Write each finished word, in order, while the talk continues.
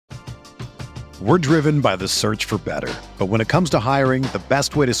We're driven by the search for better. But when it comes to hiring, the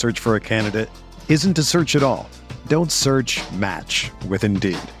best way to search for a candidate isn't to search at all. Don't search, match with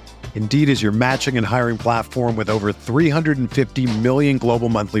Indeed. Indeed is your matching and hiring platform with over 350 million global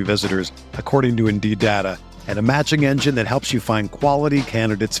monthly visitors, according to Indeed data, and a matching engine that helps you find quality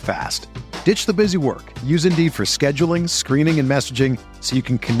candidates fast. Ditch the busy work. Use Indeed for scheduling, screening, and messaging so you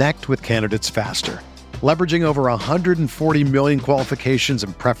can connect with candidates faster. Leveraging over 140 million qualifications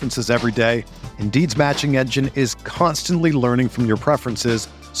and preferences every day, Indeed's matching engine is constantly learning from your preferences,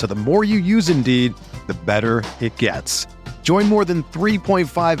 so the more you use Indeed, the better it gets. Join more than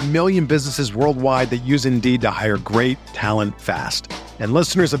 3.5 million businesses worldwide that use Indeed to hire great talent fast. And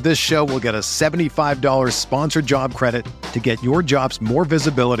listeners of this show will get a $75 sponsored job credit to get your jobs more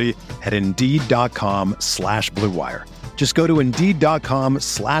visibility at Indeed.com/Blue Wire. Just go to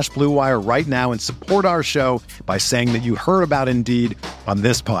Indeed.com/Blue Wire right now and support our show by saying that you heard about Indeed on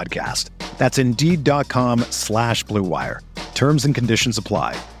this podcast. That's Indeed.com/Blue Wire. Terms and conditions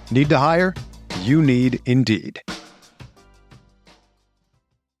apply. Need to hire? You need Indeed.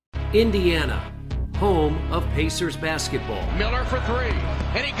 Indiana, home of Pacers basketball. Miller for three,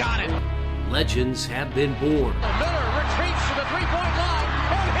 and he got it. Legends have been born. Miller retreats to the three-point line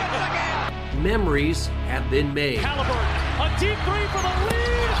and hits again. Memories have been made. Halliburton, a deep three for the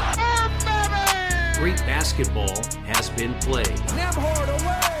lead. Oh, baby! Great basketball has been played. Nembhard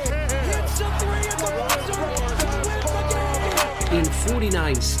away. Hits the three at the buzzer to win the game. In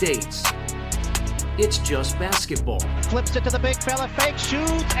 49 states, it's just basketball. Flips it to the big fella, fake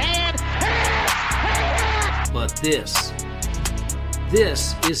shoots, and hits! But this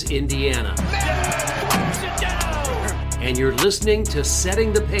is Indiana. And you're listening to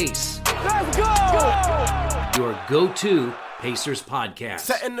Setting the Pace. Let's go! Your go-to Pacers podcast.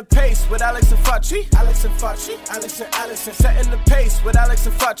 Setting the pace with Alex and Facci. Alex and Facci. Alex and Allison. Setting the pace with Alex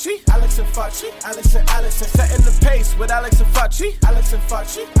and Facci. Alex and Facci. Alex and Allison. Setting the pace with Alex and Facci. Alex and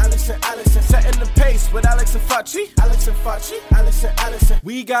Facci. Alex and Allison. Setting the pace with Alex and Facci. Alex and Facci. Alex and Allison.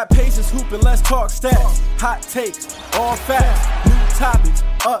 We got Pacers hooping. Let's talk stats. Hot takes. All facts. New topics.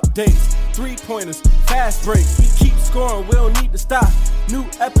 Updates. Three-pointers. Fast breaks. We keep scoring. We don't need to stop. New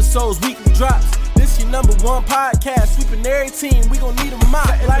episodes. Weekly drops. This your number one podcast. Sweeping every team. We gon' need a mop.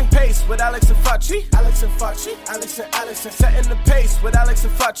 Setting the pace with Alex and Facci. Alex and Facci. Alex and Allison. Setting the pace with Alex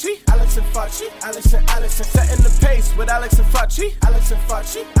and Facci. Alex and Facci. Alex and Allison. Setting the pace with Alex and Facci. Alex and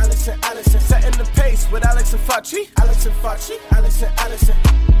Facci. Alex and Allison. Setting the pace with Alex and Facci. Alex and Facci. Alex and Allison.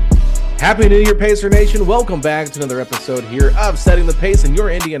 Happy New Year, Pacer Nation. Welcome back to another episode here of Setting the Pace, and your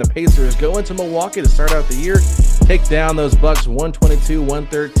Indiana Pacers go into Milwaukee to start out the year, take down those Bucks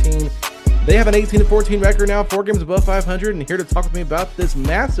 122-113. They have an 18-14 record now, 4 games above 500, and here to talk with me about this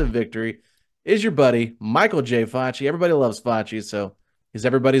massive victory is your buddy, Michael J. Facci. Everybody loves Facci, so he's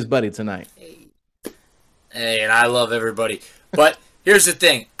everybody's buddy tonight. Hey, and I love everybody. But here's the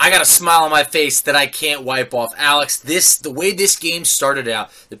thing. I got a smile on my face that I can't wipe off. Alex, the way this game started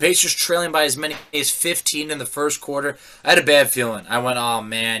out, the Pacers trailing by as many as 15 in the first quarter, I had a bad feeling. I went, oh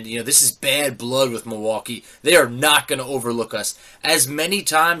man, this is bad blood with Milwaukee. They are not going to overlook us. As many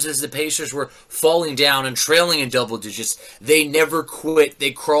times as the Pacers were falling down and trailing in double digits, they never quit. They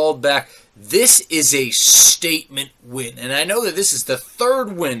crawled back. This is a statement win. And I know that this is the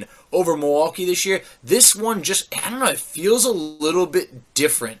third win over Milwaukee this year. This one it feels a little bit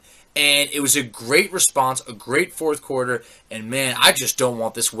different. And it was a great response, a great fourth quarter. And man, I just don't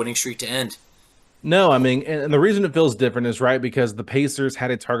want this winning streak to end. No, I mean, and the reason it feels different is because the Pacers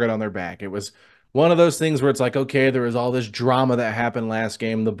had a target on their back. It was one of those things where it's like, okay, there was all this drama that happened last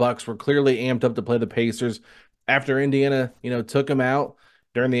game. The Bucks were clearly amped up to play the Pacers after Indiana, took them out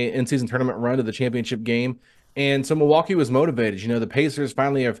during the in-season tournament run to the championship game. And so Milwaukee was motivated. The Pacers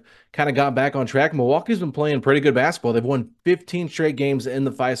finally have kind of got back on track. Milwaukee's been playing pretty good basketball. They've won 15 straight games in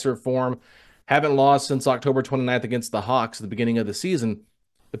the Fiserv Forum. Haven't lost since October 29th against the Hawks at the beginning of the season.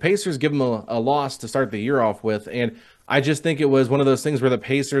 The Pacers give them a loss to start the year off with. And I just think it was one of those things where the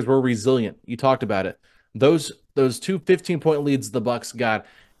Pacers were resilient. You talked about it. Those two 15-point leads the Bucks got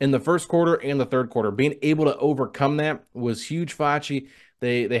in the first quarter and the third quarter. Being able to overcome that was huge, Facci.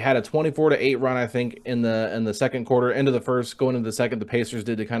 They had a 24-8 run, I think, in the second quarter. End of the first, going into the second, the Pacers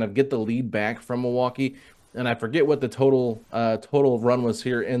did to kind of get the lead back from Milwaukee. And I forget what the total run was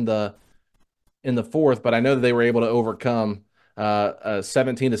here in the fourth, but I know that they were able to overcome a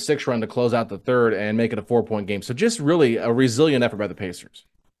 17-6 run to close out the third and make it a 4-point game. So just really a resilient effort by the Pacers.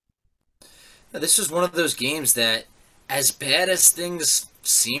 This was one of those games that, as bad as things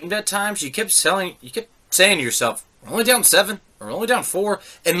seemed at times, you kept saying to yourself, we're only down 7, or only down 4,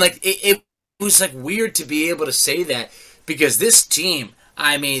 and it was weird to be able to say that, because this team,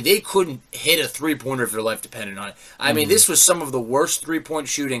 I mean, they couldn't hit a three-pointer if their life depended on it. I mean, this was some of the worst three-point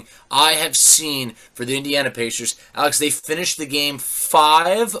shooting I have seen for the Indiana Pacers. Alex, they finished the game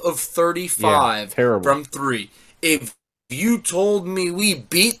 5 of 35 from three. If you told me we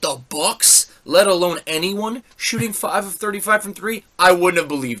beat the Bucks, let alone anyone shooting 5 of 35 from three, I wouldn't have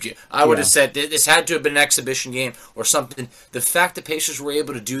believed you. I would have said this had to have been an exhibition game or something. The fact that Pacers were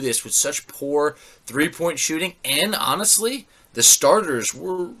able to do this with such poor three-point shooting, and honestly, the starters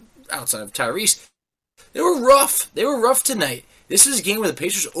were, outside of Tyrese, they were rough. They were rough tonight. This is a game where the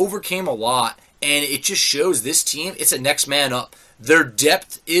Pacers overcame a lot, and it just shows this team, it's a next man up. Their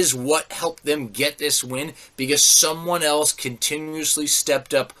depth is what helped them get this win because someone else continuously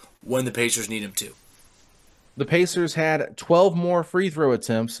stepped up when the Pacers need them to. The Pacers had 12 more free throw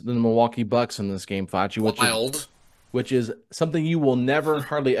attempts than the Milwaukee Bucks in this game, Facci, which is something you will never,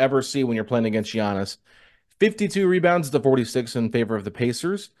 hardly ever see when you're playing against Giannis. 52 rebounds to 46 in favor of the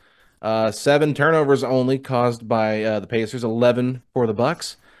Pacers. 7 turnovers only caused by the Pacers, 11 for the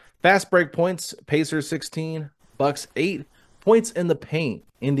Bucks. Fast break points, Pacers 16, Bucks 8. Points in the paint,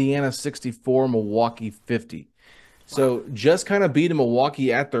 Indiana 64, Milwaukee 50. So just kind of beating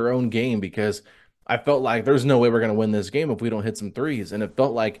Milwaukee at their own game because I felt like there's no way we're going to win this game if we don't hit some threes. And it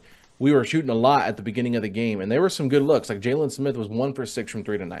felt like we were shooting a lot at the beginning of the game. And there were some good looks. Like Jalen Smith was 1 for 6 from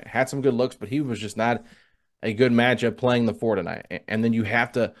 3 tonight. Had some good looks, but he was just not a good matchup playing the 4 tonight. And then you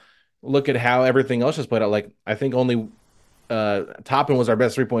have to look at how everything else just played out. Like, I think only Toppin was our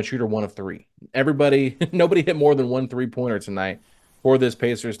best three-point shooter, 1 of 3. Nobody hit more than 1 3-pointer tonight for this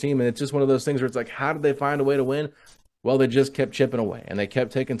Pacers team. And it's just one of those things where it's like, how did they find a way to win? Well, they just kept chipping away, and they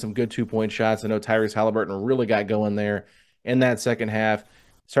kept taking some good 2-point shots. I know Tyrese Halliburton really got going there in that second half.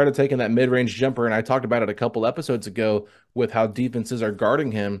 Started taking that mid-range jumper, and I talked about it a couple episodes ago with how defenses are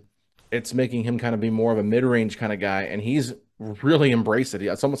guarding him. It's making him kind of be more of a mid-range kind of guy, and he's really embraced it.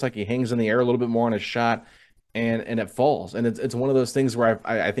 It's almost like he hangs in the air a little bit more on his shot, and it falls. And it's one of those things where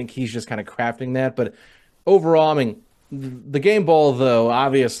I think he's just kind of crafting that. But overall, I mean, the game ball, though,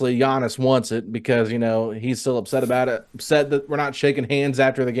 obviously Giannis wants it because, he's still upset about it, upset that we're not shaking hands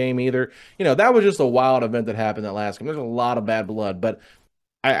after the game either. That was just a wild event that happened that last game. There's a lot of bad blood, but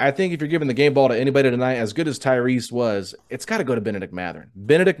I think if you're giving the game ball to anybody tonight, as good as Tyrese was, it's got to go to Benedict Mathurin.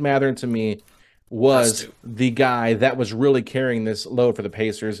 Benedict Mathurin, to me, was the guy that was really carrying this load for the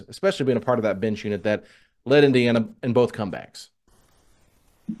Pacers, especially being a part of that bench unit that led Indiana in both comebacks.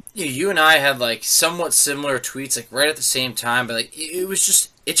 Yeah, you and I had like somewhat similar tweets, like right at the same time, but like it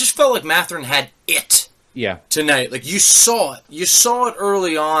just felt like Mathurin had it. Yeah. Tonight, like you saw it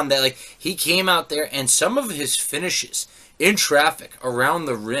early on that like he came out there and some of his finishes in traffic around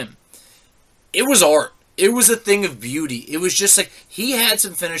the rim, it was art. It was a thing of beauty. It was just like he had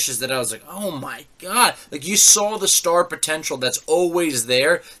some finishes that I was like, oh my God. Like you saw the star potential that's always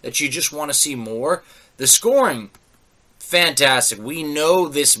there that you just want to see more. The scoring, fantastic. We know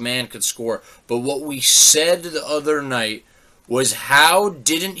this man could score. But what we said the other night was how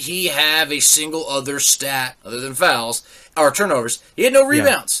didn't he have a single other stat other than fouls or turnovers? He had no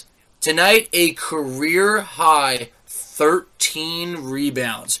rebounds. Yeah. Tonight, a career high 13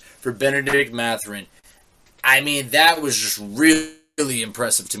 rebounds for Benedict Mathurin. I mean, that was just really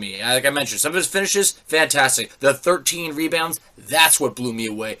impressive to me. Like I mentioned, some of his finishes, fantastic. The 13 rebounds, that's what blew me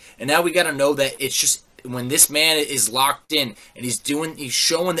away. And now we got to know that it's just when this man is locked in and he's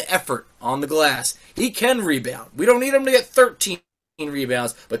showing the effort on the glass, he can rebound. We don't need him to get 13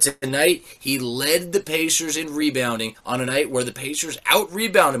 rebounds, but tonight he led the Pacers in rebounding on a night where the Pacers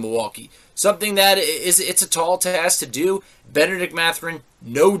out-rebounded Milwaukee. Something that it's a tall task to do. Benedict Mathurin,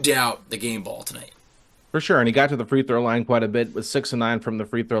 no doubt, the game ball tonight. For sure, and he got to the free throw line quite a bit, with 6 of 9 from the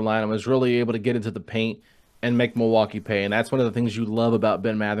free throw line, and was really able to get into the paint and make Milwaukee pay. And that's one of the things you love about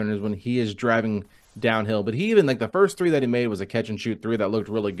Ben Mathurin is when he is driving downhill. But he even, like the first 3 that he made was a catch and shoot 3 that looked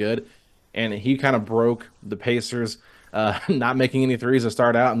really good, and he kind of broke the Pacers not making any threes to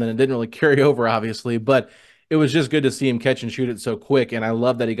start out, and then it didn't really carry over, obviously. But it was just good to see him catch and shoot it so quick, and I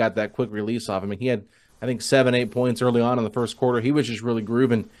love that he got that quick release off. I mean, he had, I think, 7-8 points early on in the first quarter. He was just really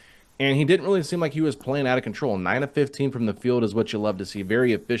grooving. And he didn't really seem like he was playing out of control. 9 of 15 from the field is what you love to see.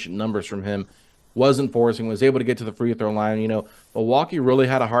 Very efficient numbers from him. Wasn't forcing, was able to get to the free throw line. Milwaukee really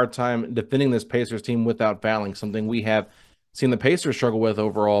had a hard time defending this Pacers team without fouling, something we have seen the Pacers struggle with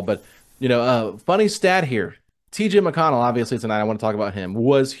overall. But, funny stat here. TJ McConnell, obviously tonight, I want to talk about him,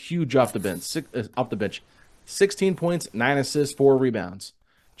 was huge off the bench. 16 points, 9 assists, 4 rebounds.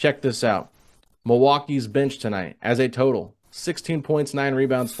 Check this out. Milwaukee's bench tonight, as a total, 16 points, 9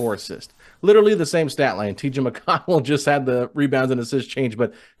 rebounds, 4 assists. Literally the same stat line. TJ McConnell just had the rebounds and assists change,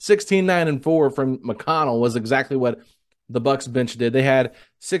 but 16, 9, and 4 from McConnell was exactly what the Bucks bench did. They had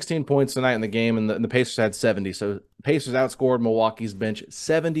 16 points tonight in the game, and the Pacers had 70. So Pacers outscored Milwaukee's bench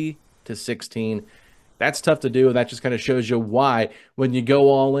 70-16. That's tough to do, and that just kind of shows you why when you go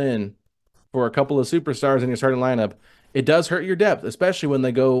all in for a couple of superstars in your starting lineup, it does hurt your depth, especially when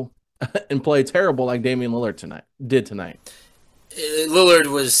they go and play terrible like Damian Lillard did tonight.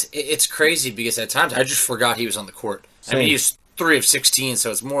 Lillard it's crazy because at times I just forgot he was on the court. Same. I mean, he was 3 of 16,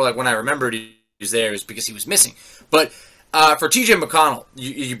 so it's more like when I remembered he was there, it was because he was missing. But for TJ McConnell,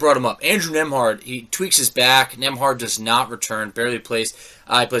 you brought him up. Andrew Nembhard, he tweaks his back. Nembhard does not return, barely plays.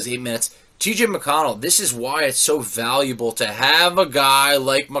 He plays 8 minutes. TJ McConnell, this is why it's so valuable to have a guy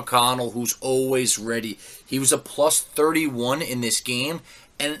like McConnell who's always ready. He was a plus 31 in this game,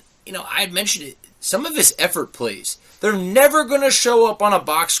 and I had mentioned it. Some of his effort plays, they're never going to show up on a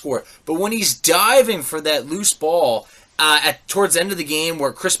box score. But when he's diving for that loose ball towards the end of the game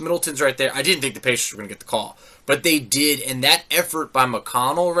where Chris Middleton's right there, I didn't think the Pacers were going to get the call. But they did, and that effort by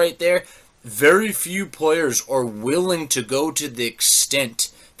McConnell right there, very few players are willing to go to the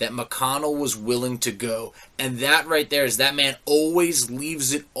extent that McConnell was willing to go. And that right there is that man always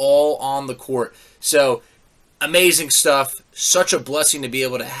leaves it all on the court. So, amazing stuff. Such a blessing to be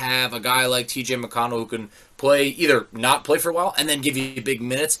able to have a guy like TJ McConnell who can either not play for a while and then give you big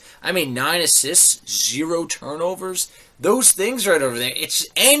minutes. I mean, 9 assists, 0 turnovers. Those things right over there, it's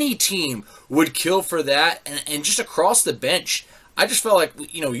any team would kill for that. And just across the bench, I just felt like,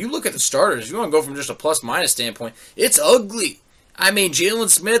 you look at the starters, you want to go from just a plus-minus standpoint, it's ugly. I mean, Jalen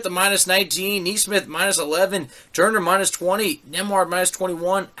Smith, a minus 19, Neesmith, minus 11, Turner, minus 20, Nembhard, minus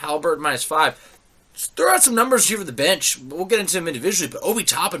 21, Halliburton, minus 5. Just throw out some numbers here for the bench. We'll get into them individually, but Obi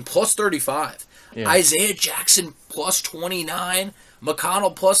Toppin, plus 35. Yeah. Isaiah Jackson, plus 29.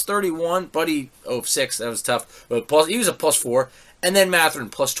 McConnell, plus 31. Buddy, 6, that was tough. But he was a plus 4. And then Mathurin,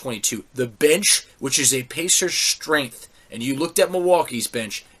 plus 22. The bench, which is a Pacers' strength, and you looked at Milwaukee's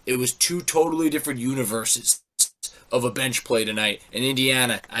bench, it was 2 totally different universes of a bench play tonight. In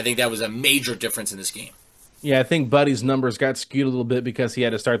Indiana, I think that was a major difference in this game. Yeah, I think Buddy's numbers got skewed a little bit because he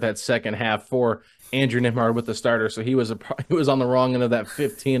had to start that second half for Andrew Nembhard with the starter, so he was on the wrong end of that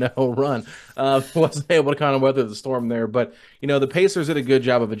 15-0 run. Wasn't able to kind of weather the storm there. But, the Pacers did a good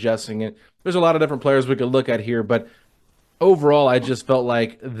job of adjusting it. There's a lot of different players we could look at here, but overall, I just felt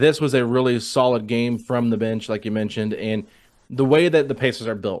like this was a really solid game from the bench, like you mentioned, and the way that the Pacers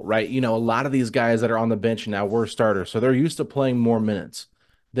are built, right? A lot of these guys that are on the bench now were starters, so they're used to playing more minutes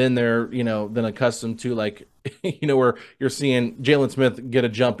than they're, than accustomed to, like, where you're seeing Jalen Smith get a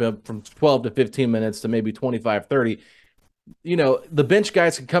jump up from 12 to 15 minutes to maybe 25, 30. The bench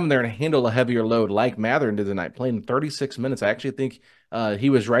guys can come in there and handle a heavier load like Mathurin did tonight, playing 36 minutes. I actually think he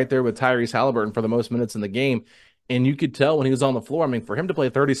was right there with Tyrese Halliburton for the most minutes in the game. And you could tell when he was on the floor, I mean, for him to play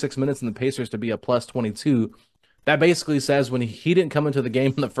 36 minutes and the Pacers to be a plus 22, that basically says when he didn't come into the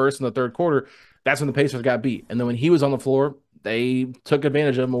game in the first and the third quarter, that's when the Pacers got beat. And then when he was on the floor, they took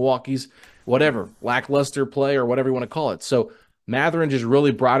advantage of Milwaukee's lackluster play or whatever you want to call it. So Mathurin just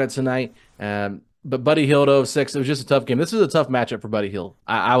really brought it tonight. But Buddy Hield 6, it was just a tough game. This is a tough matchup for Buddy Hield.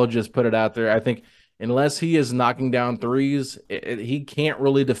 I will just put it out there. I think unless he is knocking down threes, he can't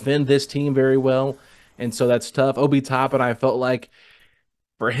really defend this team very well. And so that's tough. Obi Toppin, I felt like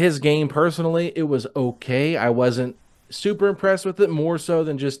for his game personally, it was okay. I wasn't super impressed with it, more so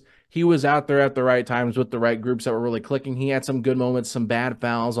than just he was out there at the right times with the right groups that were really clicking. He had some good moments, some bad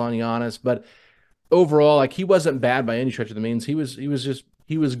fouls on Giannis, but overall, like, he wasn't bad by any stretch of the means. He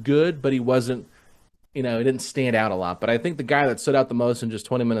was good, but he wasn't, he didn't stand out a lot. But I think the guy that stood out the most in just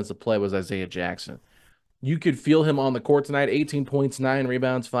 20 minutes of play was Isaiah Jackson. You could feel him on the court tonight, 18 points, 9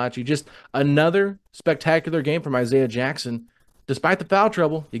 rebounds, Facci. Just another spectacular game from Isaiah Jackson. Despite the foul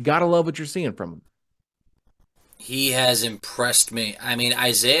trouble, you got to love what you're seeing from him. He has impressed me. I mean,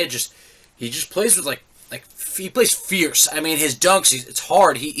 Isaiah he just plays with he plays fierce. I mean, his dunks, it's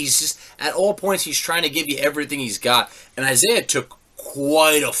hard. He's just, at all points, he's trying to give you everything he's got. And Isaiah took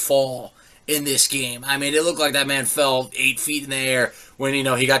quite a fall in this game. I mean, it looked like that man fell 8 feet in the air when,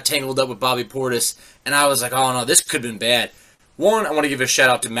 he got tangled up with Bobby Portis. And I was like, oh no, this could have been bad. One, I want to give a shout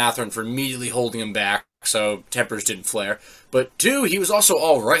out to Mathurin for immediately holding him back so tempers didn't flare. But two, he was also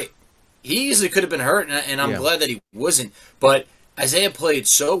all right. He easily could have been hurt, and I'm glad that he wasn't. But Isaiah played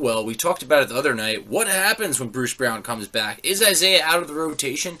so well. We talked about it the other night. What happens when Bruce Brown comes back? Is Isaiah out of the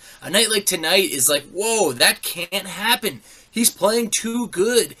rotation? A night like tonight is like, whoa, that can't happen. He's playing too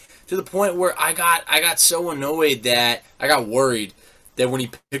good to the point where I got so annoyed that I got worried that when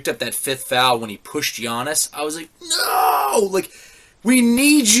he picked up that 5th foul, when he pushed Giannis, I was like, no! Like, we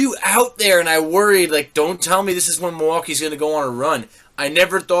need you out there. And I worried, like, don't tell me this is when Milwaukee's going to go on a run. I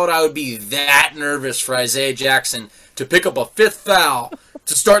never thought I would be that nervous for Isaiah Jackson to pick up a 5th foul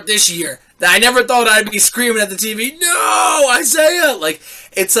to start this year. I never thought I'd be screaming at the TV, no, Isaiah! Like,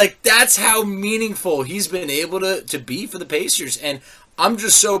 it's like, that's how meaningful he's been able to be for the Pacers. And I'm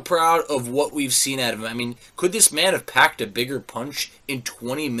just so proud of what we've seen out of him. I mean, could this man have packed a bigger punch in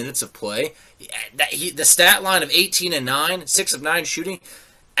 20 minutes of play? The stat line of 18 and 9, 6 of 9 shooting,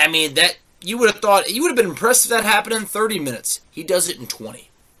 I mean, that you would have thought, you would have been impressed if that happened in 30 minutes. He does it in 20.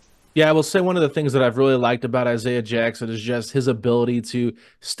 Yeah, I will say one of the things that I've really liked about Isaiah Jackson is just his ability to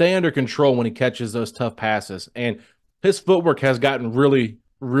stay under control when he catches those tough passes. And his footwork has gotten really,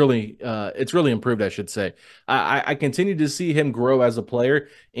 it's really improved, I should say. I continue to see him grow as a player.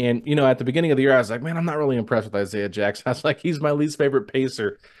 And, at the beginning of the year, I was like, man, I'm not really impressed with Isaiah Jackson. I was like, he's my least favorite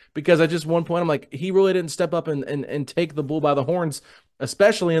Pacer. Because at just one point, I'm like, he really didn't step up and take the bull by the horns,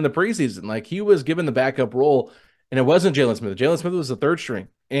 especially in the preseason. Like, he was given the backup role, and it wasn't Jalen Smith. Jalen Smith was the third string,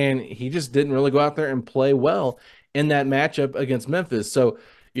 and he just didn't really go out there and play well in that matchup against Memphis. So,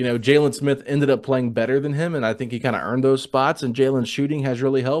 Jalen Smith ended up playing better than him, and I think he kind of earned those spots, and Jalen's shooting has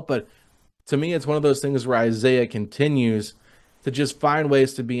really helped. But to me, it's one of those things where Isaiah continues to just find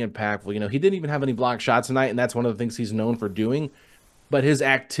ways to be impactful. He didn't even have any block shots tonight, and that's one of the things he's known for doing. But his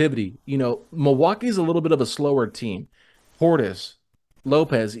activity, Milwaukee's a little bit of a slower team. Portis,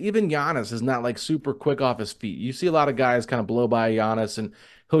 Lopez, even Giannis is not like super quick off his feet. You see a lot of guys kind of blow by Giannis and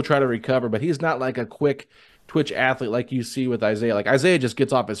he'll try to recover, but he's not like a quick twitch athlete like you see with Isaiah. Like Isaiah just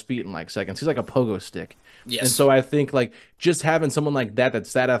gets off his feet in like seconds. He's like a pogo stick. Yes. And so I think like just having someone like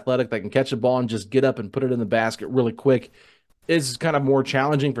that's that athletic that can catch the ball and just get up and put it in the basket really quick is kind of more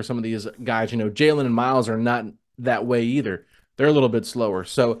challenging for some of these guys. Jalen and Miles are not that way either. They're a little bit slower.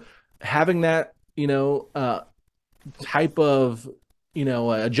 So having that, type of,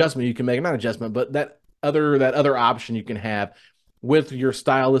 adjustment you can make, not adjustment, but that other option you can have with your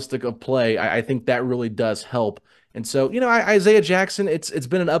stylistic of play, I think that really does help. And so, Isaiah Jackson, it's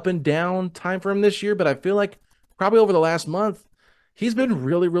been an up and down time for him this year, but I feel like probably over the last month, he's been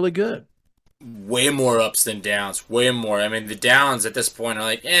really, really good. Way more ups than downs. Way more. I mean, the downs at this point are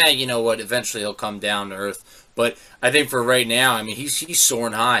like, you know what? Eventually he'll come down to earth. But I think for right now, I mean, he's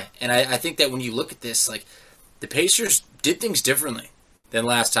soaring high. And I think that when you look at this, like, the Pacers did things differently than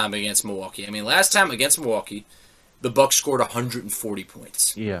last time against Milwaukee. I mean, last time against Milwaukee, the Bucks scored 140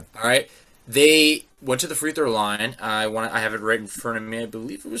 points. Yeah. All right? They went to the free throw line. I have it right in front of me. I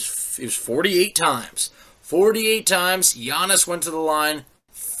believe it was 48 times. 48 times. Giannis went to the line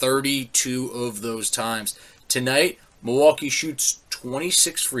 32 of those times. Tonight, Milwaukee shoots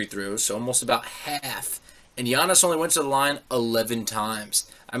 26 free throws, so almost about half. And Giannis only went to the line 11 times.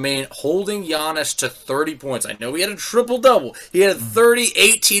 I mean, holding Giannis to 30 points. I know he had a triple-double. He had 30,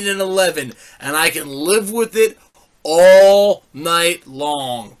 18, and 11. And I can live with it all night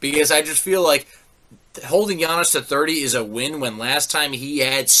long. Because I just feel like holding Giannis to 30 is a win when last time he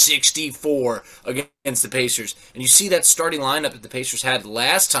had 64 against the Pacers. And you see that starting lineup that the Pacers had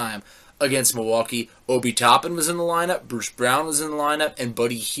last time against Milwaukee. Obi Toppin was in the lineup, Bruce Brown was in the lineup, and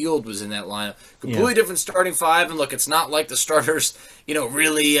Buddy Hield was in that lineup. Completely different starting five, and look, it's not like the starters,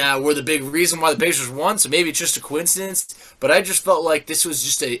 really were the big reason why the Pacers won, so maybe it's just a coincidence, but I just felt like this was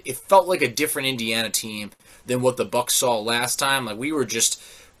just it felt like a different Indiana team than what the Bucks saw last time. Like, we were just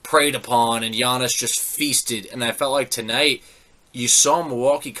preyed upon, and Giannis just feasted, and I felt like tonight, you saw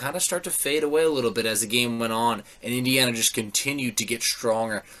Milwaukee kind of start to fade away a little bit as the game went on, and Indiana just continued to get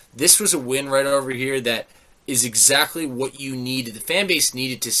stronger. This was a win right over here that is exactly what you needed. The fan base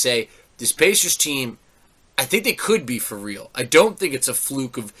needed to say, this Pacers team, I think they could be for real. I don't think it's a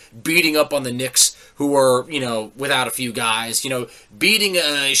fluke of beating up on the Knicks, who are, without a few guys, beating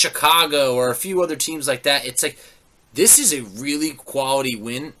Chicago or a few other teams like that. It's like, this is a really quality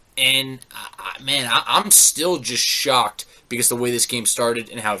win, and I'm still just shocked because the way this game started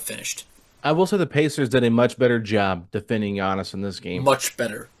and how it finished. I will say the Pacers did a much better job defending Giannis in this game. Much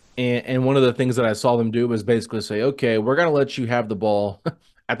better. And one of the things that I saw them do was basically say, okay, we're going to let you have the ball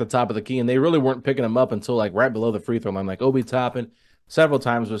at the top of the key. And they really weren't picking him up until like right below the free throw line. Like Obi Toppin several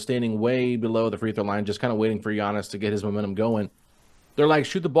times was standing way below the free throw line, just kind of waiting for Giannis to get his momentum going. They're like,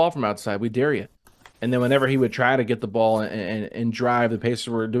 shoot the ball from outside. We dare you. And then whenever he would try to get the ball and drive, the Pacers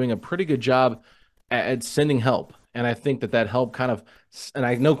were doing a pretty good job at sending help. And I think that help kind of, and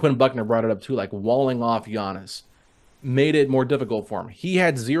I know Quinn Buckner brought it up too, like walling off Giannis made it more difficult for him. He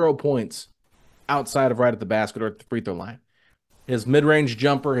had 0 points outside of right at the basket or at the free throw line. His mid-range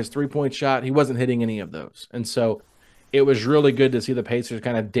jumper, his three-point shot, he wasn't hitting any of those. And so it was really good to see the Pacers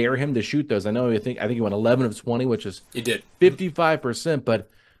kind of dare him to shoot those. I think he went 11 of 20, which is he did 55%, but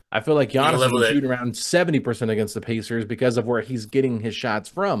I feel like Giannis is shooting around 70% against the Pacers because of where he's getting his shots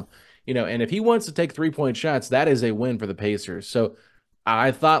from. And if he wants to take 3-point shots, that is a win for the Pacers. So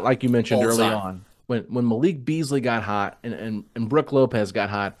I thought, like you mentioned All early time. on, when Malik Beasley got hot and Brook Lopez got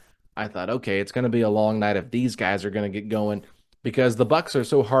hot, I thought, okay, it's going to be a long night if these guys are going to get going, because the Bucks are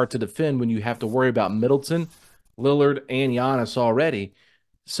so hard to defend when you have to worry about Middleton, Lillard, and Giannis already.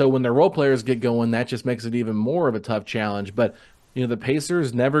 So when their role players get going, that just makes it even more of a tough challenge. But the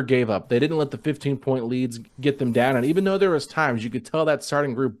Pacers never gave up. They didn't let the 15-point leads get them down. And even though there was times you could tell that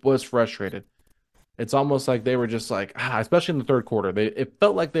starting group was frustrated, it's almost like they were just like, especially in the third quarter, it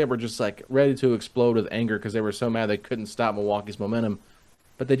felt like they were just like ready to explode with anger because they were so mad they couldn't stop Milwaukee's momentum.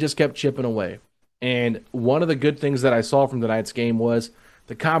 But they just kept chipping away. And one of the good things that I saw from tonight's game was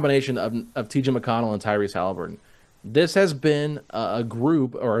the combination of T.J. McConnell and Tyrese Halliburton. This has been a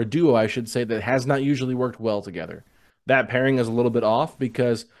group, or a duo, I should say, that has not usually worked well together. That pairing is a little bit off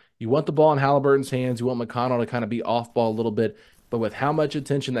because you want the ball in Halliburton's hands. You want McConnell to kind of be off ball a little bit. But with how much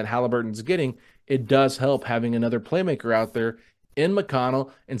attention that Halliburton's getting, it does help having another playmaker out there in McConnell,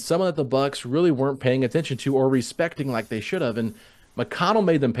 and someone that the Bucks really weren't paying attention to or respecting like they should have. And McConnell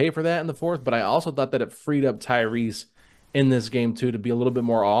made them pay for that in the fourth, but I also thought that it freed up Tyrese in this game too to be a little bit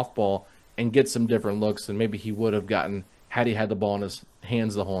more off ball and get some different looks than maybe he would have gotten had he had the ball in his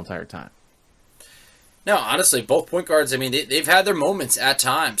hands the whole entire time. No, honestly, both point guards, I mean, they've had their moments at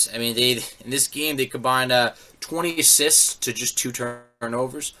times. I mean, in this game, they combined 20 assists to just 2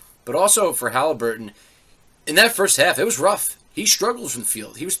 turnovers. But also for Halliburton, in that first half, it was rough. He struggled from the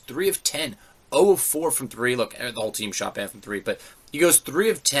field. He was 3 of 10, 0 of 4 from 3. Look, the whole team shot bad from 3, but he goes 3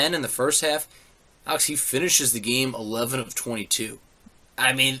 of 10 in the first half. Alex, he finishes the game 11 of 22.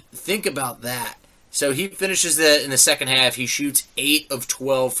 I mean, think about that. So he finishes in the second half. He shoots 8 of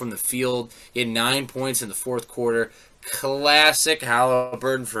 12 from the field. He had 9 points in the fourth quarter. Classic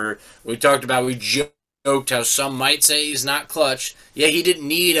Halliburton we talked about, we joked how some might say he's not clutch. Yeah, he didn't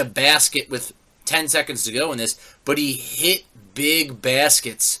need a basket with 10 seconds to go in this, but he hit big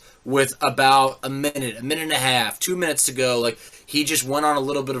baskets with about a minute and a half, 2 minutes to go. Like, he just went on a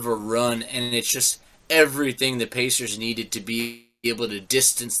little bit of a run, and it's just everything the Pacers needed to be able to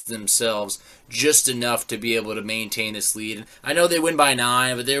distance themselves just enough to be able to maintain this lead. And I know they win by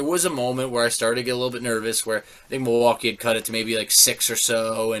 9, but there was a moment where I started to get a little bit nervous, where I think Milwaukee had cut it to maybe like 6 or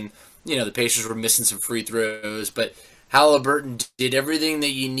so, and the Pacers were missing some free throws, but Halliburton did everything that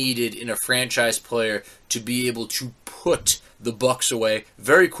you needed in a franchise player to be able to put the Bucks away.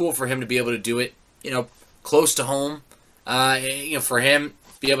 Very cool for him to be able to do it, close to home. For him,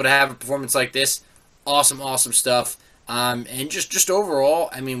 be able to have a performance like this, awesome stuff. And just overall,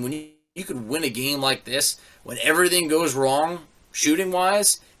 I mean, when you could win a game like this, when everything goes wrong,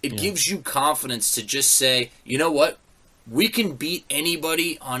 shooting-wise, it gives you confidence to just say, you know what, we can beat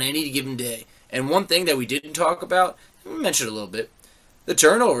anybody on any given day. And one thing that we didn't talk about, we mentioned a little bit, the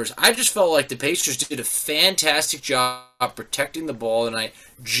turnovers. I just felt like the Pacers did a fantastic job protecting the ball tonight.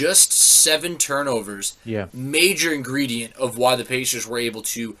 Just 7 turnovers. Yeah. Major ingredient of why the Pacers were able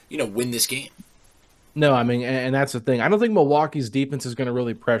to, win this game. No, I mean, and that's the thing. I don't think Milwaukee's defense is going to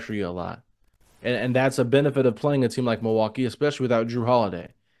really pressure you a lot. And that's a benefit of playing a team like Milwaukee, especially without Drew Holiday.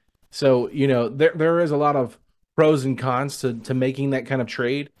 So, there is a lot of pros and cons to making that kind of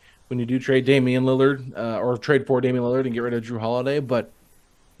trade when you do trade Damian Lillard or trade for Damian Lillard and get rid of Drew Holiday. But,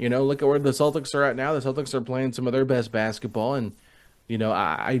 look at where the Celtics are at now. The Celtics are playing some of their best basketball. And,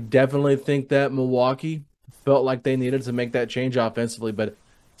 I definitely think that Milwaukee felt like they needed to make that change offensively. But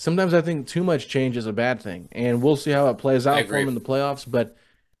sometimes I think too much change is a bad thing. And we'll see how it plays out for them in the playoffs. But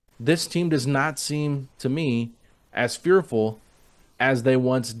this team does not seem, to me, as fearful as they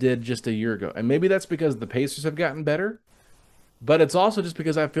once did just a year ago. And maybe that's because the Pacers have gotten better, but it's also just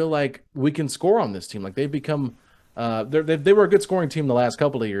because I feel like we can score on this team. Like, they've become they were a good scoring team the last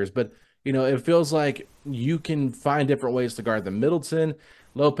couple of years, but it feels like you can find different ways to guard them. Middleton,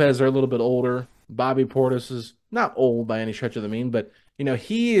 Lopez are a little bit older. Bobby Portis is not old by any stretch of the mean, but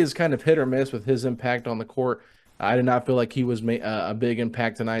he is kind of hit or miss with his impact on the court. I did not feel like he was a big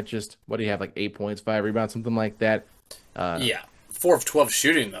impact tonight. Just, what do you have, like 8 points, 5 rebounds, something like that. 4 of 12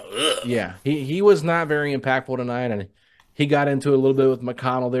 shooting, though. Ugh. Yeah, he was not very impactful tonight, and he got into it a little bit with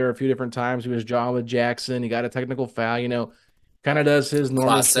McConnell there a few different times. He was jawing with Jackson. He got a technical foul, kind of does his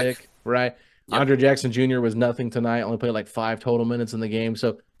normal stick, right? Yep. Andre Jackson Jr. was nothing tonight, only played like 5 total minutes in the game.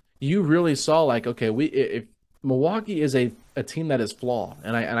 So you really saw, like, okay, if Milwaukee is a team that is flawed,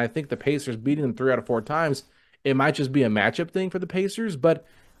 and I think the Pacers beating them 3 out of 4 times, it might just be a matchup thing for the Pacers, but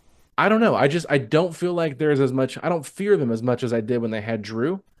I don't know. I don't feel like there's as much. I don't fear them as much as I did when they had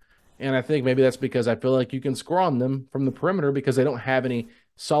Drew. And I think maybe that's because I feel like you can score on them from the perimeter because they don't have any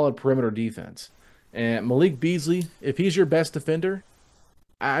solid perimeter defense. And Malik Beasley, if he's your best defender,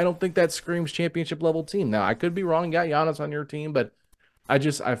 I don't think that screams championship level team. Now, I could be wrong. You got Giannis on your team, but I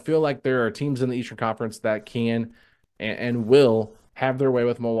feel like there are teams in the Eastern Conference that can and will have their way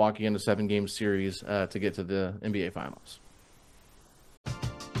with Milwaukee in a 7-game series to get to the NBA Finals.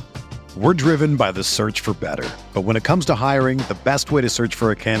 We're driven by the search for better. But when it comes to hiring, the best way to search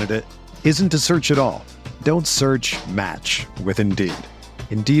for a candidate isn't to search at all. Don't search, match with Indeed.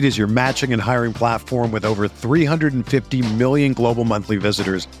 Indeed is your matching and hiring platform with over 350 million global monthly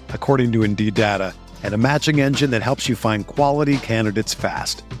visitors, according to Indeed data, and a matching engine that helps you find quality candidates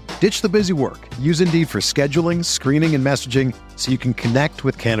fast. Ditch the busy work. Use Indeed for scheduling, screening, and messaging so you can connect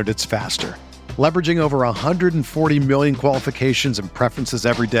with candidates faster. Leveraging over 140 million qualifications and preferences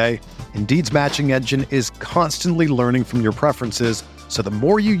every day, Indeed's matching engine is constantly learning from your preferences, so the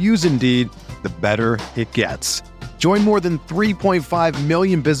more you use Indeed, the better it gets. Join more than 3.5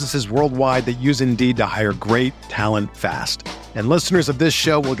 million businesses worldwide that use Indeed to hire great talent fast. And listeners of this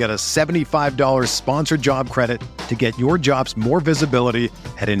show will get a $75 sponsored job credit to get your jobs more visibility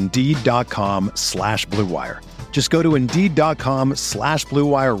at Indeed.com/Blue Wire. Just go to Indeed.com/Blue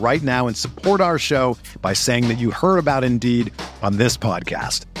Wire right now and support our show by saying that you heard about Indeed on this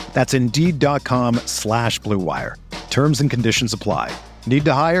podcast. That's Indeed.com/Blue Wire. Terms and conditions apply. Need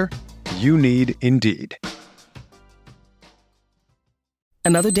to hire? You need Indeed.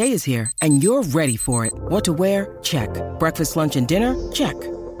 Another day is here, and you're ready for it. What to wear? Check. Breakfast, lunch, and dinner? Check.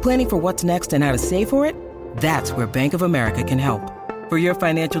 Planning for what's next and how to save for it? That's where Bank of America can help. For your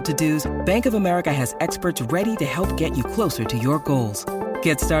financial to-dos, Bank of America has experts ready to help get you closer to your goals.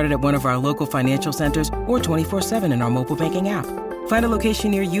 Get started at one of our local financial centers or 24/7 in our mobile banking app. Find a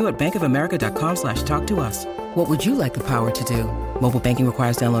location near you at bankofamerica.com/talktous. What would you like the power to do? Mobile banking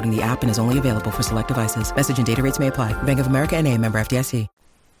requires downloading the app and is only available for select devices. Message and data rates may apply. Bank of America N.A., member FDIC.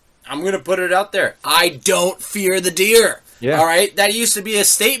 I'm going to put it out there. I don't fear the deer. Yeah. All right? That used to be a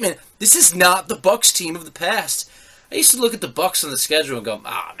statement. This is not the Bucks team of the past. I used to look at the Bucks on the schedule and go,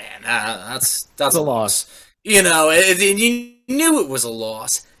 "Ah, man, that's a loss." You know, and you knew it was a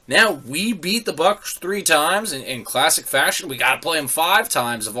loss. Now, we beat the Bucks 3 times in classic fashion. We got to play them 5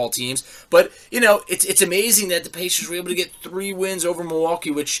 times of all teams. But, you know, it's amazing that the Pacers were able to get 3 wins over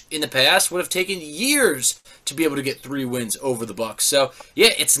Milwaukee, which in the past would have taken years to be able to get 3 wins over the Bucks. So,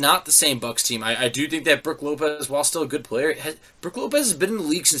 yeah, it's not the same Bucks team. I do think that Brook Lopez, while still a good player, Brook Lopez has been in the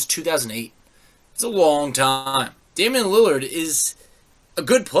league since 2008. It's a long time. Damian Lillard is a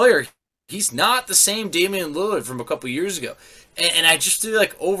good player. He's not the same Damian Lillard from a couple years ago. And I just feel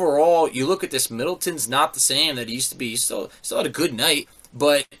like overall, you look at this, Middleton's not the same that he used to be. He still had a good night.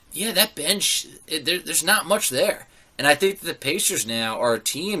 But, yeah, that bench, there's not much there. And I think that the Pacers now are a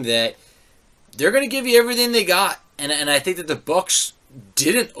team that they're going to give you everything they got. And I think that the Bucks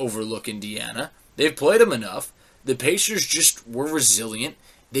didn't overlook Indiana. They've played them enough. The Pacers just were resilient.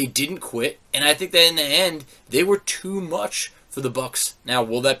 They didn't quit. And I think that in the end, they were too much for the Bucks. Now,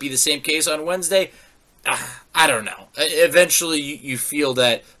 will that be the same case on Wednesday? I don't know. Eventually, you feel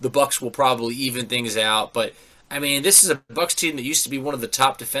that the Bucks will probably even things out, but I mean, this is a Bucks team that used to be one of the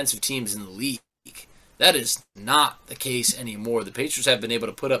top defensive teams in the league. That is not the case anymore. The Pacers have been able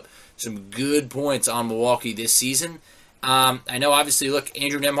to put up some good points on Milwaukee this season. I know, obviously, look,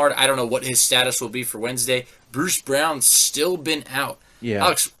 Andrew Nembhard, I don't know what his status will be for Wednesday. Bruce Brown's still been out. Yeah.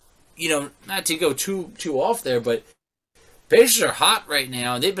 Alex, you know, not to go too off there, but Pacers are hot right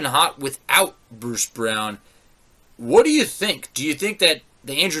now, and they've been hot without Bruce Brown. What do you think? Do you think that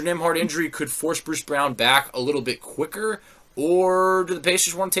the Andrew Nembhard injury could force Bruce Brown back a little bit quicker, or do the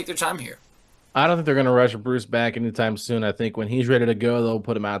Pacers want to take their time here? I don't think they're going to rush Bruce back anytime soon. I think when he's ready to go, they'll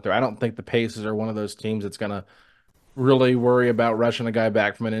put him out there. I don't think the Pacers are one of those teams that's going to really worry about rushing a guy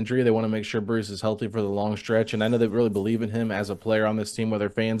back from an injury. They want to make sure Bruce is healthy for the long stretch, and I know they really believe in him as a player on this team, whether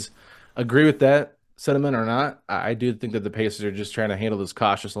fans agree with that sentiment or not. I do think that the Pacers are just trying to handle this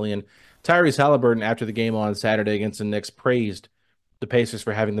cautiously. And Tyrese Halliburton, after the game on Saturday against the Knicks, praised the Pacers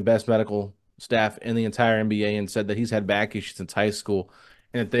for having the best medical staff in the entire NBA and said that he's had back issues since high school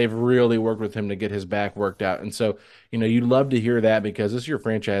and that they've really worked with him to get his back worked out. And so, you know, you'd love to hear that because this is your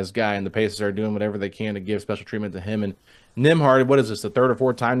franchise guy, and the Pacers are doing whatever they can to give special treatment to him. And Nembhard, what is this, the 3rd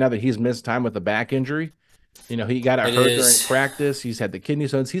or 4th time now that he's missed time with a back injury? You know, he got hurt during practice. He's had the kidney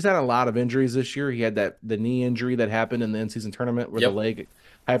stones. He's had a lot of injuries this year. He had the knee injury that happened in the in-season tournament with the leg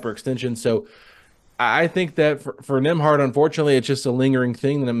hyperextension. So I think that for Nembhard, unfortunately, it's just a lingering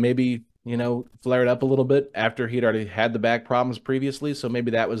thing that maybe, you know, flared up a little bit after he'd already had the back problems previously. So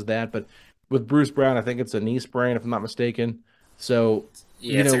maybe that was that. But with Bruce Brown, I think it's a knee sprain, if I'm not mistaken. So,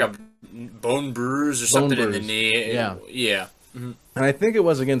 yeah, it's like a bone bruise or something in the knee. Yeah. Yeah. Mm-hmm. And I think it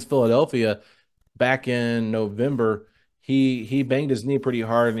was against Philadelphia back in November. he banged his knee pretty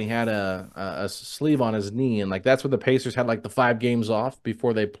hard, and he had a sleeve on his knee, and like that's what the Pacers had like the 5 games off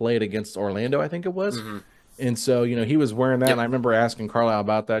before they played against Orlando, I think it was. Mm-hmm. And so, he was wearing that, and I remember asking Carlisle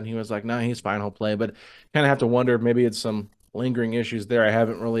about that, and he was like, no, he's fine, he'll play. But kind of have to wonder if maybe it's some lingering issues there. I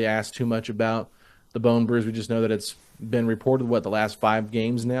haven't really asked too much about the bone bruise. We just know that it's been reported, the last 5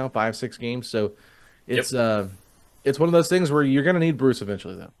 games now, 5-6 games. So it's it's one of those things where you're going to need Bruce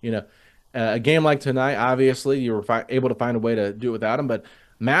eventually, though. A game like tonight, obviously, you were able to find a way to do it without him. But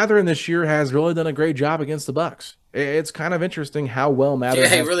Mathurin this year has really done a great job against the Bucks. It's kind of interesting how well Mathurin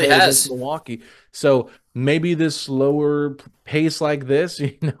has really played has. against Milwaukee. So maybe this slower pace like this,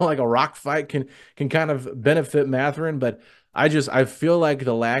 like a rock fight, can kind of benefit Mathurin. But I feel like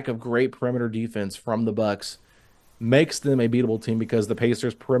the lack of great perimeter defense from the Bucks makes them a beatable team because the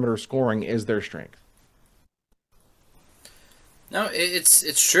Pacers' perimeter scoring is their strength. No,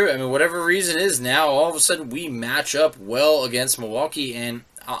 it's true. I mean, whatever reason is now, all of a sudden we match up well against Milwaukee, and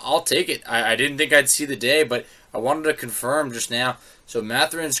I'll take it. I didn't think I'd see the day, but I wanted to confirm just now. So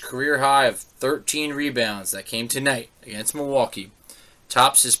Mathurin's career high of 13 rebounds that came tonight against Milwaukee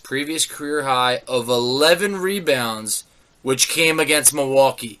tops his previous career high of 11 rebounds, which came against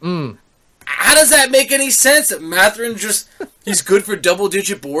Milwaukee. How does that make any sense? That Mathurin he's good for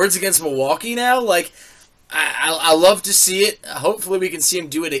double-digit boards against Milwaukee now? Like, I love to see it. Hopefully we can see him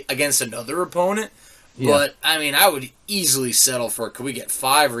do it against another opponent. Yeah. But, I mean, I would easily settle for, could we get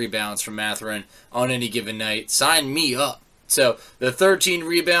 5 rebounds from Mathurin on any given night? Sign me up. So, the 13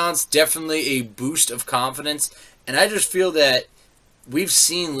 rebounds, definitely a boost of confidence. And I just feel that we've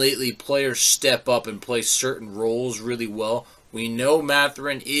seen lately players step up and play certain roles really well. We know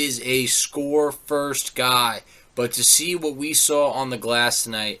Mathurin is a score-first guy. But to see what we saw on the glass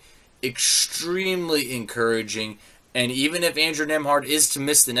tonight, extremely encouraging. And even if Andrew Nembhard is to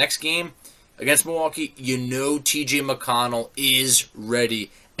miss the next game against Milwaukee, TJ McConnell is ready.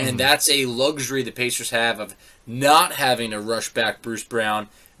 And that's a luxury the Pacers have of not having to rush back Bruce Brown.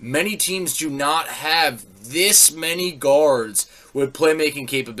 Many teams do not have this many guards with playmaking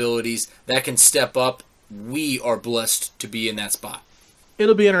capabilities that can step up. We are blessed to be in that spot.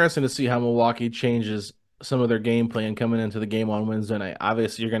 It'll be interesting to see how Milwaukee changes some of their game plan coming into the game on Wednesday night.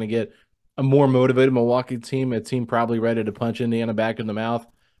 Obviously, you're going to get a more motivated Milwaukee team, a team probably ready to punch Indiana back in the mouth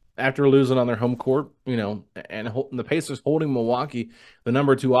after losing on their home court, and the Pacers holding Milwaukee, the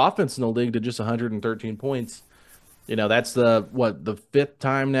number 2 offense in the league, to just 113 points. That's the 5th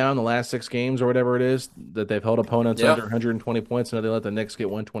time now in the last 6 games or whatever it is that they've held opponents under 120 points, and they let the Knicks get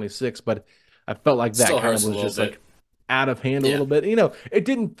 126. But I felt like that kind of was just like out of hand a little bit. It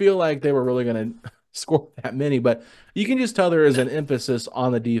didn't feel like they were really going to score that many, but you can just tell there is an emphasis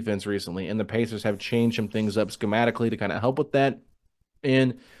on the defense recently, and the Pacers have changed some things up schematically to kind of help with that.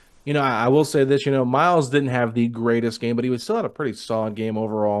 And I will say this, Miles didn't have the greatest game, but he was still had a pretty solid game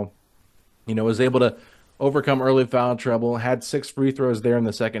overall. Was able to overcome early foul trouble, had 6 free throws there in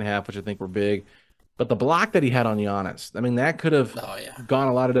the second half, which I think were big. But the block that he had on Giannis, I mean, that could have gone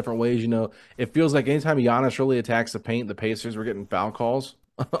a lot of different ways. It feels like anytime Giannis really attacks the paint, the Pacers were getting foul calls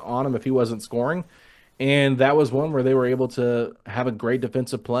on him if he wasn't scoring. And that was one where they were able to have a great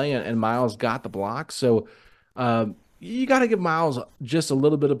defensive play, and Miles got the block. So you got to give Miles just a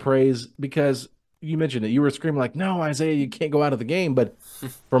little bit of praise, because you mentioned it. You were screaming like, no, Isaiah, you can't go out of the game. But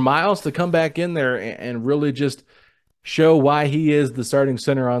for Miles to come back in there and really just show why he is the starting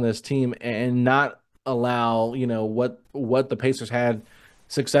center on this team and not allow, what the Pacers had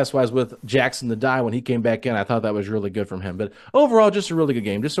success-wise with Jackson to die when he came back in, I thought that was really good from him. But overall, just a really good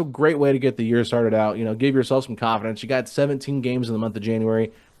game. Just a great way to get the year started out. Give yourself some confidence. You got 17 games in the month of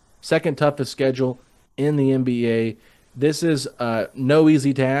January. Second toughest schedule in the NBA. This is no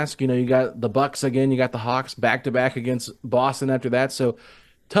easy task. You got the Bucks again. You got the Hawks back-to-back against Boston after that. So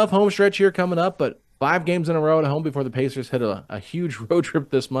tough home stretch here coming up, but 5 games in a row at home before the Pacers hit a huge road trip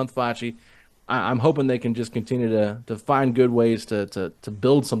this month, Facci. I'm hoping they can just continue to find good ways to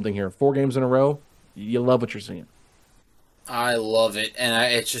build something here. 4 games in a row, you love what you're seeing. I love it,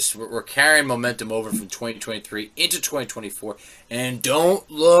 and it's just we're carrying momentum over from 2023 into 2024. And don't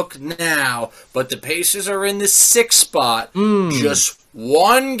look now, but the Pacers are in the 6th spot, just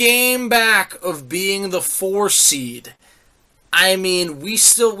 1 game back of being the 4 seed. I mean, we've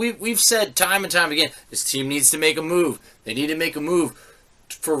said time and time again, this team needs to make a move. They need to make a move.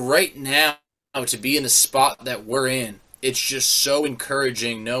 For right now, to be in the spot that we're in, it's just so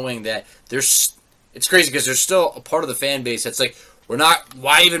encouraging knowing that it's crazy because there's still a part of the fan base that's like,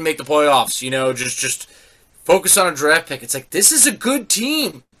 why even make the playoffs? Just focus on a draft pick. It's like, this is a good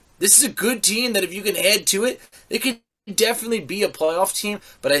team. This is a good team that if you can add to it, they could definitely be a playoff team,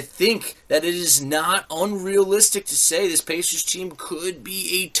 but I think that it is not unrealistic to say this Pacers team could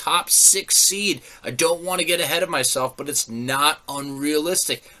be a top 6 seed. I don't want to get ahead of myself, but it's not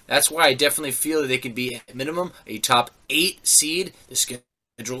unrealistic. That's why I definitely feel that they could be at minimum a top 8 seed. The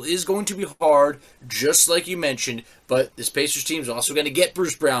schedule is going to be hard, just like you mentioned, but this Pacers team is also going to get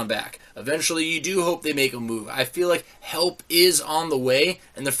Bruce Brown back. Eventually, you do hope they make a move. I feel like help is on the way,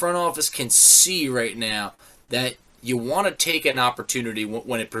 and the front office can see right now that you want to take an opportunity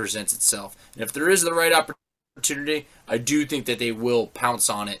when it presents itself. And if there is the right opportunity, I do think that they will pounce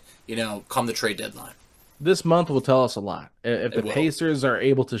on it, come the trade deadline. This month will tell us a lot. If the Pacers are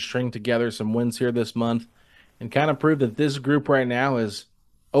able to string together some wins here this month and kind of prove that this group right now is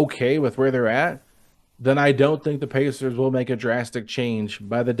okay with where they're at, then I don't think the Pacers will make a drastic change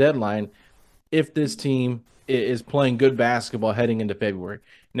by the deadline if this team is playing good basketball heading into February.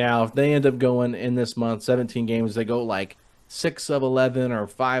 Now, if they end up going in this month, 17 games, they go like 6 of 11 or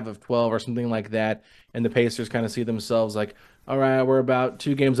 5 of 12 or something like that, and the Pacers kind of see themselves like, all right, we're about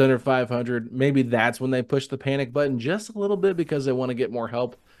 2 games under 500. Maybe that's when they push the panic button just a little bit because they want to get more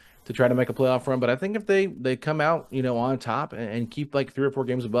help to try to make a playoff run. But I think if they come out, on top and keep like 3 or 4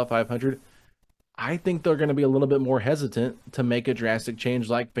 games above 500, I think they're going to be a little bit more hesitant to make a drastic change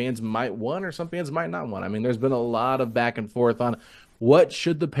like fans might want or some fans might not want. I mean, there's been a lot of back and forth on what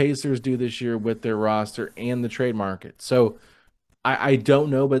should the Pacers do this year with their roster and the trade market. So I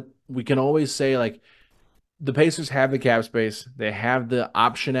don't know, but we can always say like the Pacers have the cap space. They have the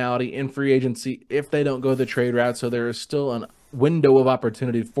optionality in free agency if they don't go the trade route. So there is still a window of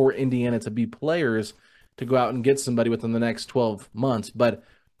opportunity for Indiana to be players to go out and get somebody within the next 12 months. But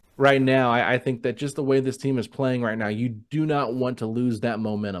right now, I think that just the way this team is playing right now, you do not want to lose that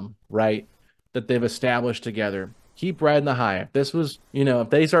momentum, right, that they've established together. Keep riding the high. If this was, if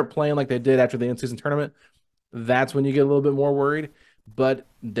they start playing like they did after the in-season tournament, that's when you get a little bit more worried. But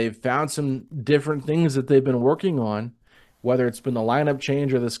they've found some different things that they've been working on, whether it's been the lineup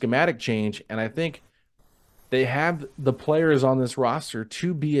change or the schematic change. And I think they have the players on this roster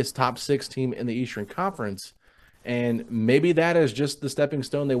to be a top 6 team in the Eastern Conference. And maybe that is just the stepping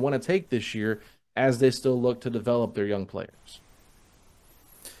stone they want to take this year as they still look to develop their young players.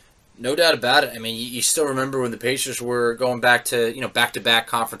 No doubt about it. I mean, you still remember when the Pacers were going back to, back-to-back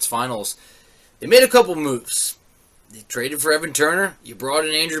conference finals. They made a couple moves. They traded for Evan Turner. You brought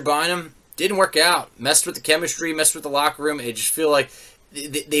in Andrew Bynum. Didn't work out. Messed with the chemistry, messed with the locker room. I just feel like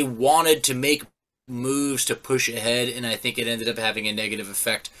they wanted to make moves to push ahead, and I think it ended up having a negative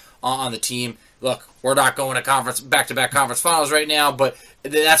effect on the team. Look, we're not going to back-to-back conference finals right now, but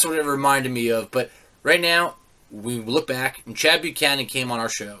that's what it reminded me of. But right now, we look back, and Chad Buchanan came on our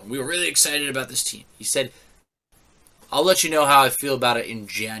show, and we were really excited about this team. He said, I'll let you know how I feel about it in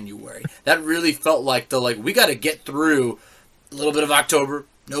January. That really felt like we got to get through a little bit of October,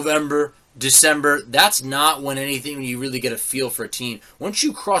 November, December. That's not when you really get a feel for a team. Once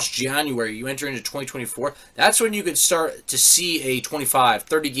you cross January, you enter into 2024, that's when you can start to see a 25,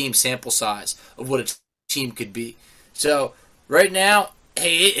 30 game sample size of what a team could be. So right now,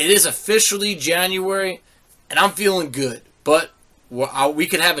 hey, it is officially January, and I'm feeling good. But we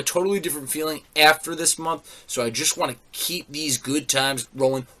could have a totally different feeling after this month. So I just want to keep these good times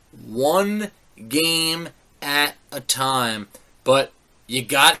rolling one game at a time. But you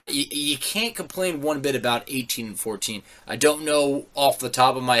can't complain one bit about 18 and 14. I don't know off the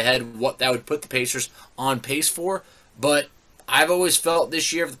top of my head what that would put the Pacers on pace for, but I've always felt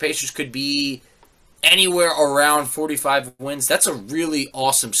this year if the Pacers could be anywhere around 45 wins, that's a really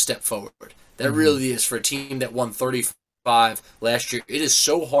awesome step forward. That really is for a team that won 35 last year. It is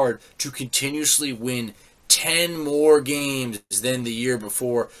so hard to continuously win 10 more games than the year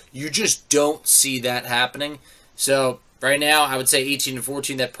before. You just don't see that happening. So right now, I would say 18 and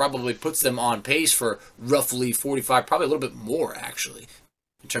 14, that probably puts them on pace for roughly 45, probably a little bit more, actually,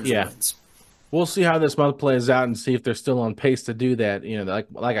 in terms of wins. We'll see how this month plays out and see if they're still on pace to do that.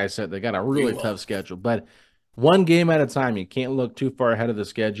 Like I said, they got a really tough schedule. But one game at a time, you can't look too far ahead of the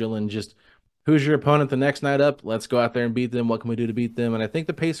schedule and just who's your opponent the next night up? Let's go out there and beat them. What can we do to beat them? And I think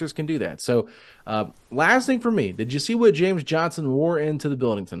the Pacers can do that. So last thing for me, did you see what James Johnson wore into the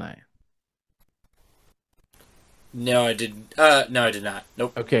building tonight? No, I didn't. No, I did not.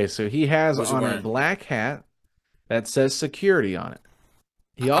 Nope. Okay, so he has on a black hat that says security on it.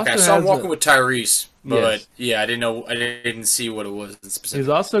 He also I saw him walking with Tyrese, but yeah, I didn't see what it was specifically. He's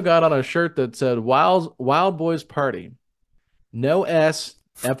also got on a shirt that said Wild Boys Party. No S,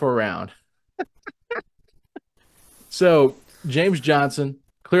 F around. So James Johnson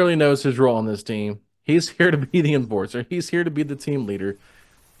clearly knows his role on this team. He's here to be the enforcer. He's here to be the team leader.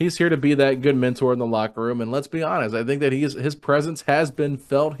 He's here to be that good mentor in the locker room. And let's be honest, I think that his presence has been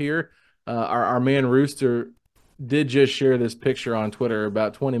felt here. Our man Rooster did just share this picture on Twitter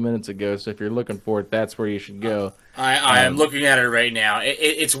about 20 minutes ago. So if you're looking for it, that's where you should go. I am looking at it right now.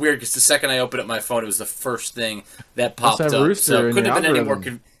 It's weird because the second I opened up my phone, it was the first thing that popped up. Rooster so it couldn't have been any more.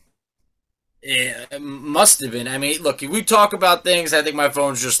 Yeah, it must have been. I mean, look, if we talk about things, I think my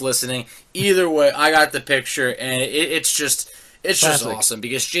phone's just listening. Either way, I got the picture, and it's just awesome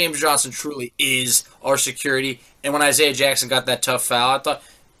because James Johnson truly is our security. And when Isaiah Jackson got that tough foul, I thought,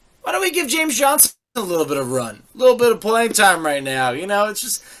 why don't we give James Johnson a little bit of run, a little bit of playing time right now? It's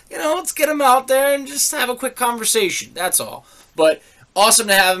just, let's get him out there and just have a quick conversation. That's all. But awesome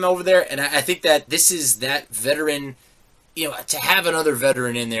to have him over there, and I think that this is that veteran. To have another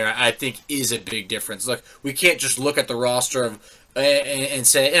veteran in there, I think is a big difference. Look, we can't just look at the roster and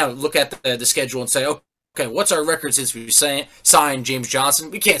say, look at the schedule and say, okay, what's our record since we signed James Johnson?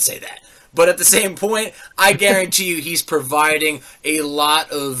 We can't say that. But at the same point, I guarantee you he's providing a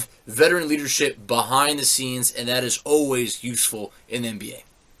lot of veteran leadership behind the scenes, and that is always useful in the NBA.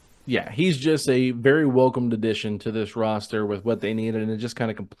 Yeah, he's just a very welcomed addition to this roster with what they needed, and it just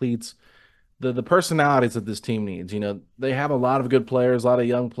kind of completes the personalities that this team needs. They have a lot of good players, a lot of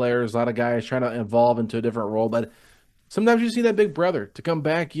young players, a lot of guys trying to evolve into a different role, but sometimes you see that big brother to come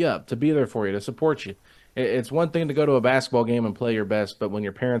back you up, to be there for you, to support you. It's one thing to go to a basketball game and play your best, but when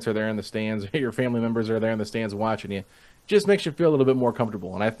your parents are there in the stands, your family members are there in the stands watching you, it just makes you feel a little bit more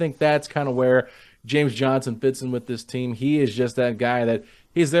comfortable. And I think that's kind of where James Johnson fits in with this team. He is just that guy that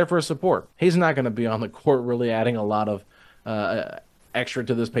he's there for support. He's not going to be on the court really adding a lot of extra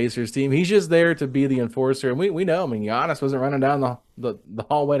to this Pacers team. He's just there to be the enforcer. And we know, Giannis wasn't running down the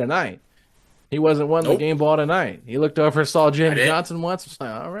hallway tonight. He wasn't wanting the game ball tonight. He looked over, saw James Johnson once, was like,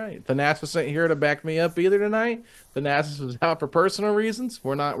 all right, Thanasis ain't here to back me up either tonight. Thanasis was out for personal reasons.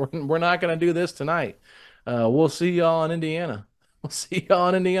 We're not going to do this tonight. We'll see y'all in Indiana. We'll see y'all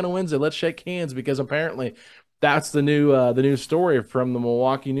in Indiana Wednesday. Let's shake hands, because apparently that's the new story from the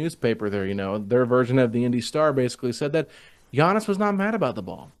Milwaukee newspaper there. Their version of the Indy Star basically said that Giannis was not mad about the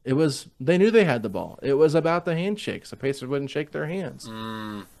ball. They knew they had the ball. It was about the handshakes. The Pacers wouldn't shake their hands.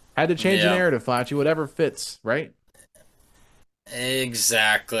 Had to change the narrative, Facci, whatever fits, right?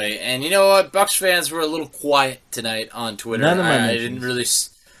 Exactly. And you know what? Bucks fans were a little quiet tonight on Twitter.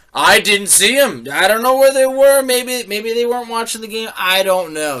 I didn't see them. I don't know where they were. Maybe they weren't watching the game. I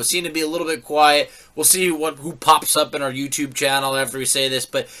don't know. Seemed to be a little bit quiet. We'll see who pops up in our YouTube channel after we say this.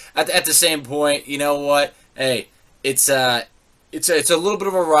 But at the same point, you know what? Hey, it's a little bit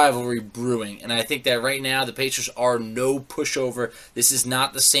of a rivalry brewing, and I think that right now the Pacers are no pushover. This is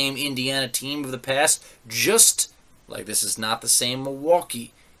not the same Indiana team of the past, just like this is not the same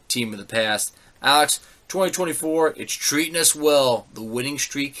Milwaukee team of the past. Alex, 2024, it's treating us well. The winning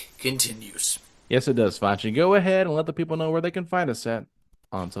streak continues. Yes, it does, Facci. Go ahead and let the people know where they can find us at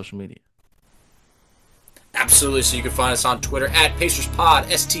on social media. Absolutely. So you can find us on Twitter at PacersPod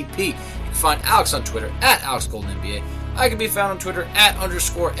STP. You can find Alex on Twitter at AlexGoldenNBA. I can be found on Twitter at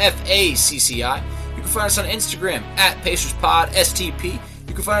 _FACCI. You can find us on Instagram at PacersPodSTP.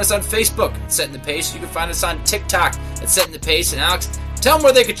 You can find us on Facebook at Setting the Pace. You can find us on TikTok at Setting the Pace. And Alex, tell them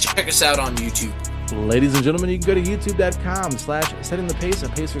where they can check us out on YouTube. Ladies and gentlemen, you can go to youtube.com/Setting the Pace, a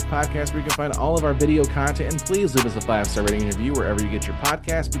Pacers podcast, where you can find all of our video content. And please leave us a 5-star rating and review wherever you get your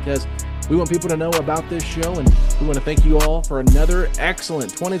podcast, because we want people to know about this show, and we want to thank you all for another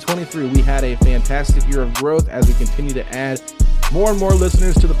excellent 2023. We had a fantastic year of growth as we continue to add more and more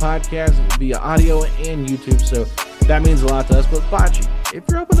listeners to the podcast via audio and YouTube, so that means a lot to us. But Facci, if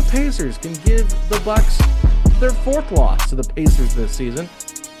you're hoping the Pacers can give the Bucks their 4th loss to the Pacers this season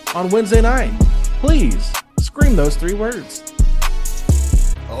on Wednesday night, please scream those 3 words.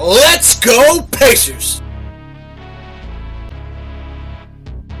 Let's go, Pacers!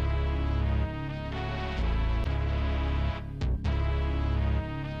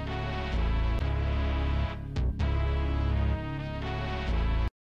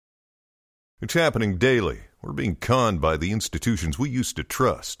 It's happening daily. We're being conned by the institutions we used to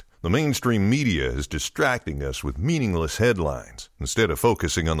trust. The mainstream media is distracting us with meaningless headlines instead of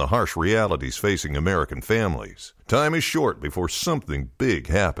focusing on the harsh realities facing American families. Time is short before something big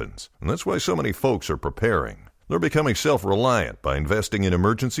happens, and that's why so many folks are preparing. They're becoming self-reliant by investing in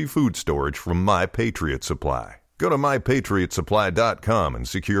emergency food storage from My Patriot Supply. Go to MyPatriotSupply.com and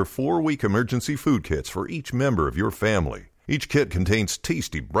secure 4-week emergency food kits for each member of your family. Each kit contains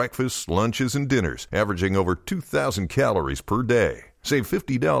tasty breakfasts, lunches, and dinners, averaging over 2,000 calories per day. Save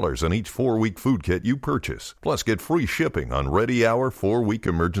 $50 on each 4-week food kit you purchase. Plus, get free shipping on Ready Hour 4-week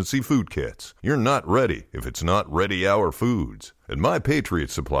emergency food kits. You're not ready if it's not Ready Hour Foods. At My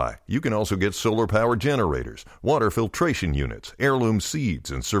Patriot Supply, you can also get solar power generators, water filtration units, heirloom seeds,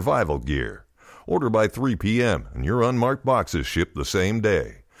 and survival gear. Order by 3 p.m. and your unmarked boxes ship the same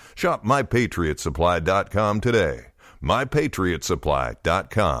day. Shop MyPatriotSupply.com today.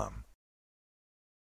 MyPatriotSupply.com.